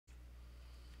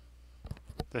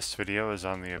This video is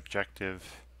on the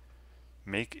objective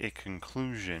make a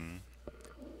conclusion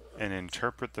and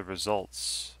interpret the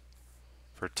results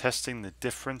for testing the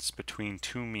difference between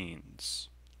two means.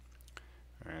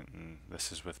 Right, and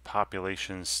this is with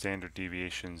population standard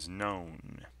deviations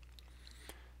known.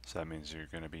 So that means you're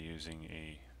going to be using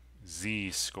a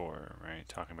z-score, right?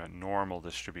 Talking about normal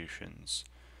distributions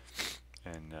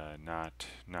and not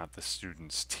the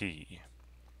student's t.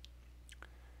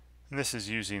 And this is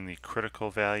using the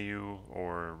critical value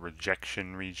or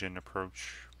rejection region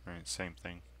approach, right? Same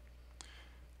thing.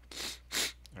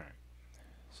 Alright,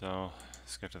 so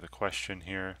let's get to the question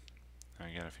here.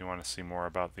 Again, if you want to see more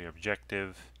about the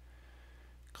objective,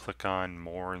 click on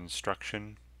More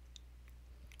Instruction.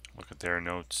 Look at their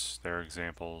notes, their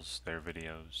examples, their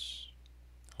videos.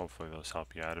 Hopefully those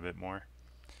help you out a bit more.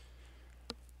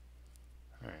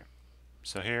 Alright,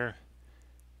 so here,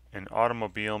 an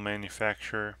automobile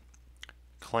manufacturer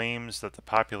claims that the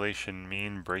population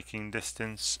mean braking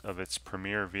distance of its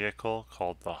premier vehicle,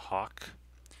 called the Hawk,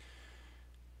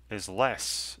 is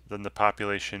less than the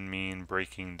population mean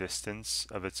braking distance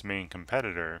of its main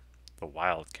competitor, the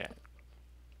Wildcat.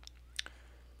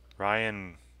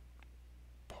 Ryan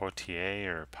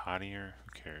Potier,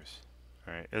 who cares?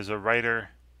 Alright, is a writer.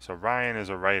 So Ryan is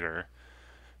a writer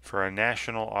for a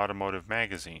national automotive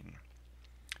magazine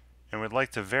and would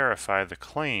like to verify the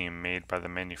claim made by the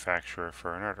manufacturer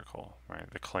for an article,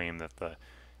 right? The claim that the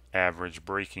average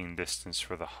braking distance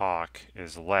for the Hawk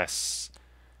is less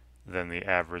than the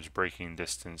average braking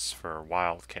distance for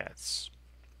Wildcats.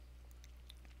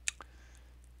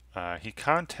 He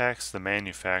contacts the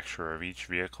manufacturer of each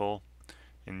vehicle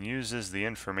and uses the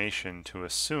information to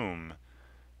assume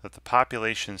that the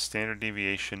population standard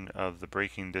deviation of the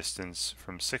braking distance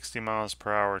from 60 miles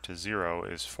per hour to 0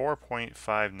 is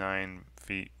 4.59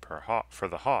 feet for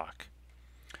the Hawk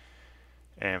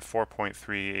and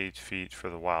 4.38 feet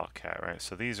for the Wildcat, right?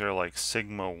 So these are like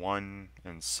sigma 1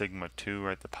 and sigma 2,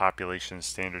 right? The population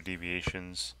standard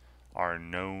deviations are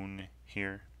known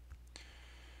here.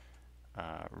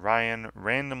 Ryan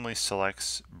randomly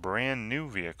selects brand new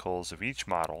vehicles of each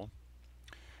model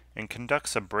and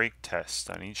conducts a brake test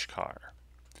on each car,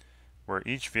 where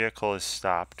each vehicle is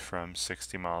stopped from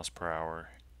 60 miles per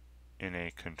hour in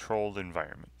a controlled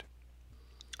environment.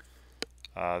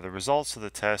 The results of the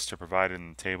test are provided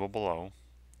in the table below.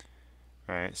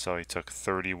 Right, so he took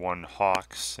 31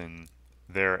 Hawks and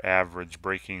their average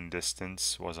braking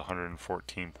distance was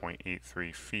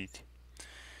 114.83 feet.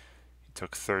 He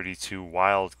took 32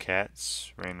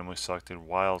 Wildcats, randomly selected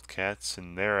Wildcats,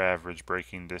 and their average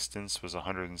braking distance was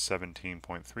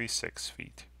 117.36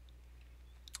 feet.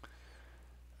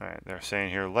 Alright, they're saying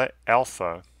here let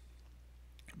alpha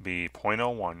be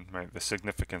 0.01, right, the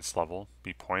significance level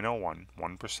be 0.01,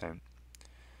 1%.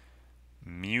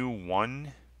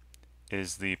 Mu1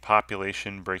 is the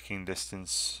population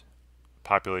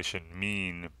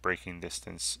mean braking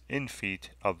distance in feet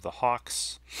of the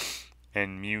Hawks,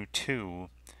 and mu2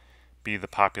 be the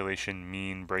population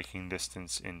mean braking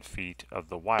distance in feet of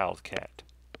the Wildcat.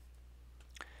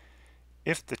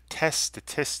 If the test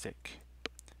statistic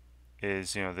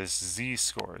is, this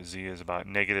z-score, z is about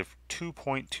negative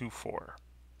 2.24,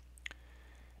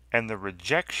 and the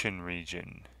rejection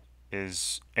region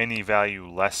is any value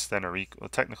less than or equal,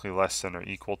 technically less than or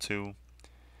equal to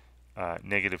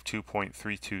negative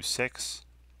 2.326,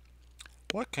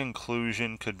 what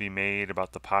conclusion could be made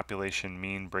about the population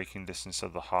mean braking distance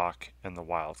of the Hawk and the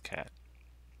Wildcat?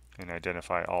 And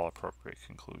identify all appropriate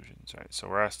conclusions. Right? So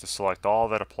we're asked to select all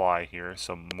that apply here,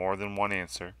 so more than one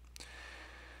answer.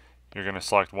 You're going to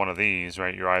select one of these,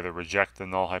 right? You either reject the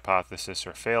null hypothesis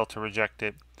or fail to reject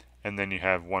it, and then you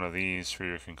have one of these for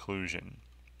your conclusion.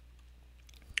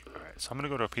 Alright, so I'm going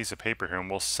to go to a piece of paper here and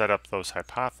we'll set up those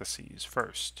hypotheses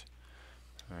first.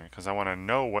 Because I want to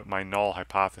know what my null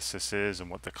hypothesis is and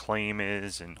what the claim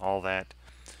is and all that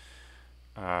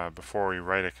before we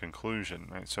write a conclusion.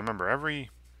 Right? So remember, every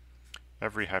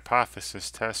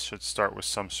hypothesis test should start with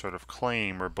some sort of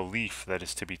claim or belief that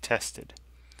is to be tested.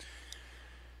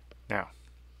 Now,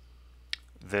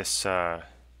 this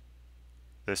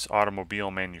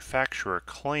automobile manufacturer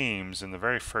claims in the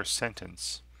very first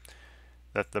sentence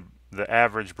that the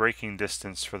average braking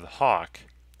distance for the Hawk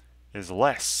is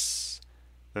less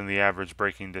than the average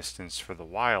braking distance for the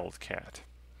Wildcat.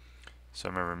 So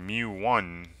remember,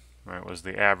 mu1, right, was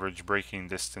the average braking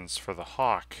distance for the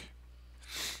Hawk,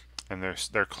 and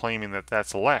they're claiming that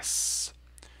that's less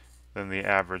than the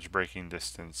average braking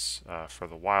distance for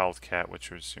the Wildcat, which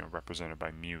was represented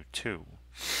by mu2.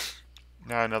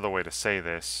 Now another way to say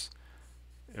this,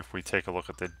 if we take a look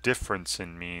at the difference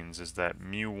in means, is that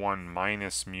mu1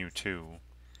 minus mu2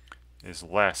 is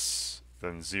less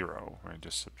than 0, right?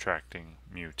 Just subtracting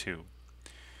mu2.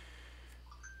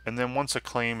 And then once a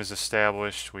claim is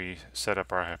established, we set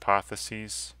up our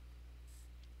hypotheses.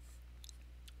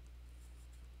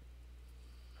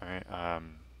 All right,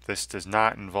 this does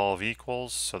not involve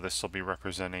equals, so this will be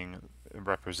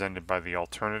represented by the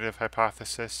alternative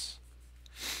hypothesis.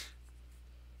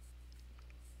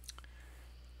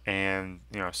 And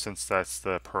since that's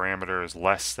the parameter is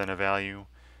less than a value,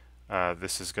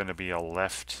 this is going to be a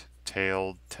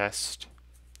left-tailed test,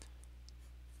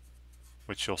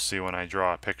 which you'll see when I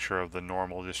draw a picture of the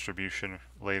normal distribution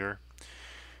later.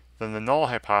 Then the null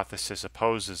hypothesis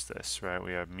opposes this, right?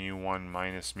 We have mu1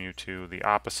 minus mu2. The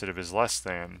opposite of is less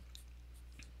than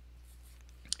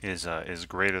is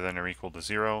greater than or equal to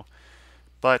 0.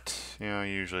 But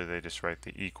usually they just write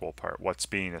the equal part. What's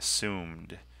being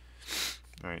assumed?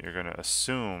 Right? You're going to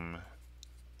assume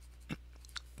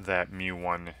that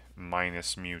mu1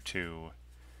 minus mu2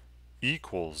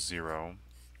 equals 0.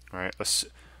 Right?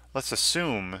 Let's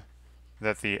assume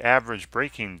that the average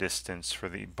braking distance for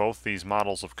both these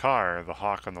models of car, the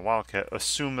Hawk and the Wildcat,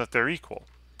 assume that they're equal.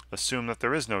 Assume that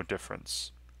there is no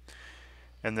difference.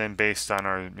 And then based on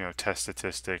our test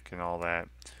statistic and all that,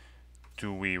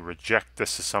 do we reject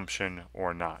this assumption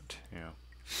or not?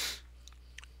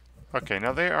 Okay,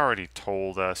 now they already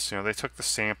told us, they took the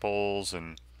samples,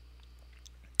 and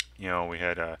we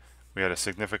had a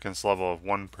significance level of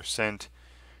 1%,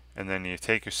 and then you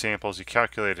take your samples, you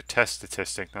calculate a test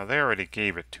statistic. Now they already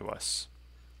gave it to us,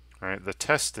 right? The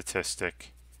test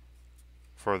statistic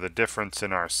for the difference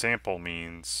in our sample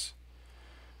means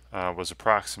was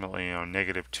approximately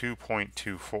negative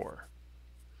 2.24,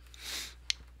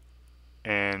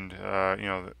 and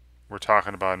we're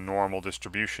talking about a normal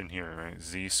distribution here, right?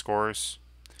 Z-scores.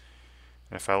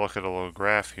 And if I look at a little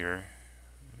graph here,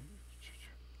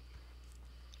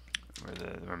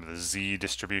 remember the Z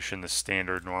distribution, the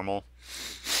standard normal,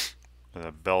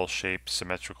 the bell-shaped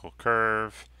symmetrical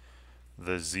curve.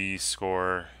 The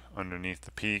Z-score underneath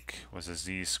the peak was a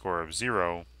Z-score of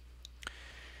 0.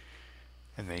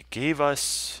 And they gave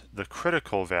us the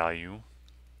critical value.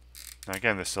 Now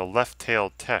again, this is a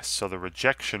left-tailed test, so the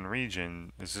rejection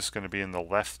region is just going to be in the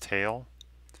left tail.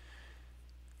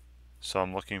 So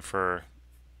I'm looking for,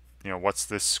 what's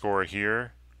this score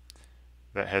here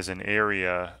that has an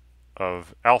area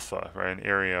of alpha, right? An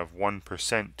area of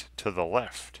 1% to the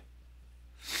left.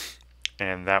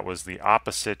 And that was the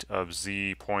opposite of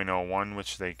Z.01,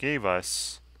 which they gave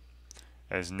us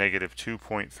as negative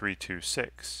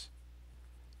 2.326.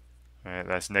 Right,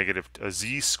 that's a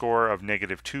Z-score of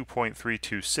negative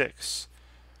 2.326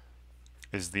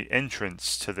 is the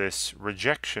entrance to this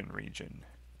rejection region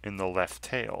in the left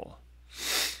tail.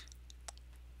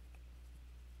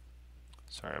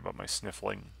 Sorry about my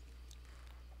sniffling.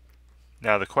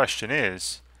 Now the question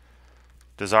is,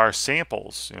 does our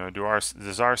samples,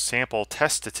 does our sample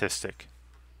test statistic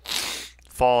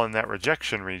fall in that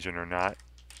rejection region or not?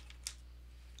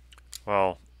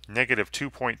 Well, negative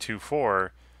 2.24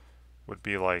 would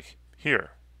be like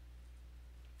here.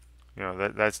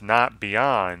 That's not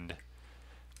beyond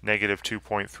negative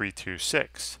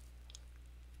 2.326.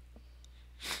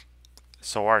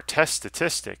 So our test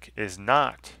statistic is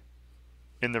not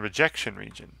in the rejection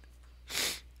region.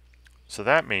 So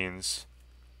that means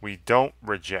we don't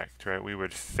reject, right? We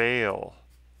would fail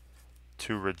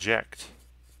to reject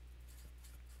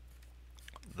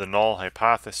the null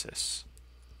hypothesis.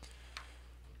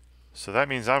 So that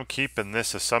means I'm keeping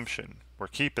this assumption. We're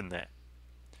keeping that.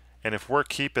 And if we're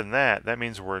keeping that, that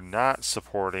means we're not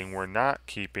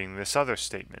keeping this other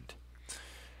statement.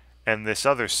 And this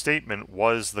other statement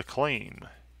was the claim,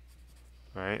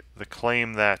 right? The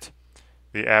claim that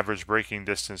the average braking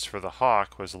distance for the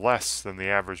Hawk was less than the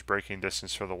average braking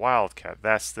distance for the Wildcat.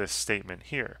 That's this statement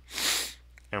here.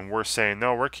 And we're saying,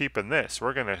 no, we're keeping this.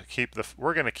 We're going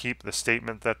to keep the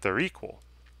statement that they're equal.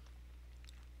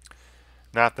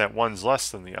 Not that one's less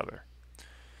than the other.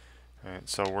 All right,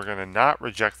 so we're going to not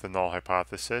reject the null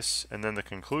hypothesis, and then the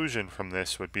conclusion from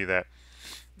this would be that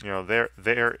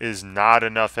there is not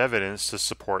enough evidence to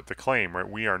support the claim, right?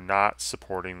 We are not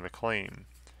supporting the claim.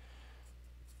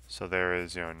 So there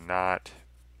is not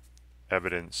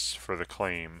evidence for the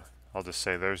claim. I'll just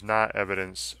say there's not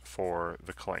evidence for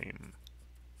the claim.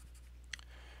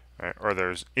 Right? Or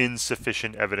there's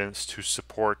insufficient evidence to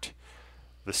support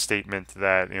the statement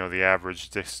that the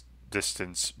average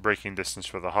braking distance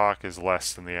for the Hawk is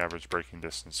less than the average braking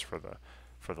distance for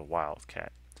the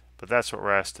Wildcat. But that's what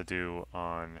we're asked to do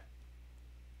on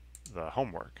the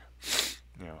homework.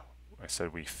 I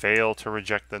said we fail to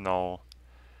reject the null,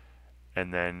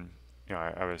 and then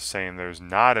I was saying there's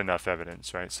not enough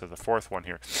evidence, right? So the fourth one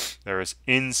here, there is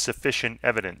insufficient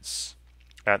evidence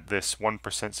at this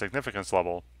 1% significance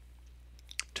level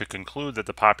to conclude that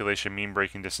the population mean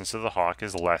breaking distance of the hawk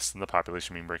is less than the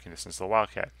population mean breaking distance of the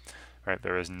wildcat. Right?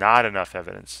 There is not enough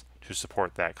evidence to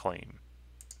support that claim.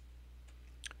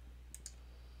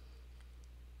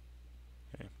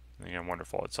 Okay. Again,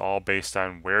 wonderful. It's all based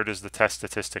on where does the test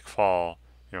statistic fall,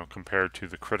 compared to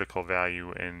the critical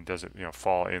value, and does it,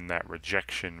 fall in that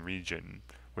rejection region,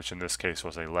 which in this case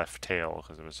was a left tail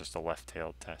because it was just a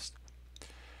left-tailed test.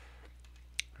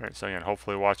 All right, so again,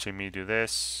 hopefully watching me do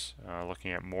this,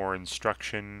 looking at more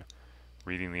instruction,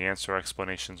 reading the answer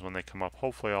explanations when they come up,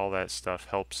 hopefully all that stuff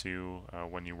helps you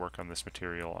when you work on this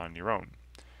material on your own.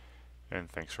 And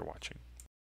thanks for watching.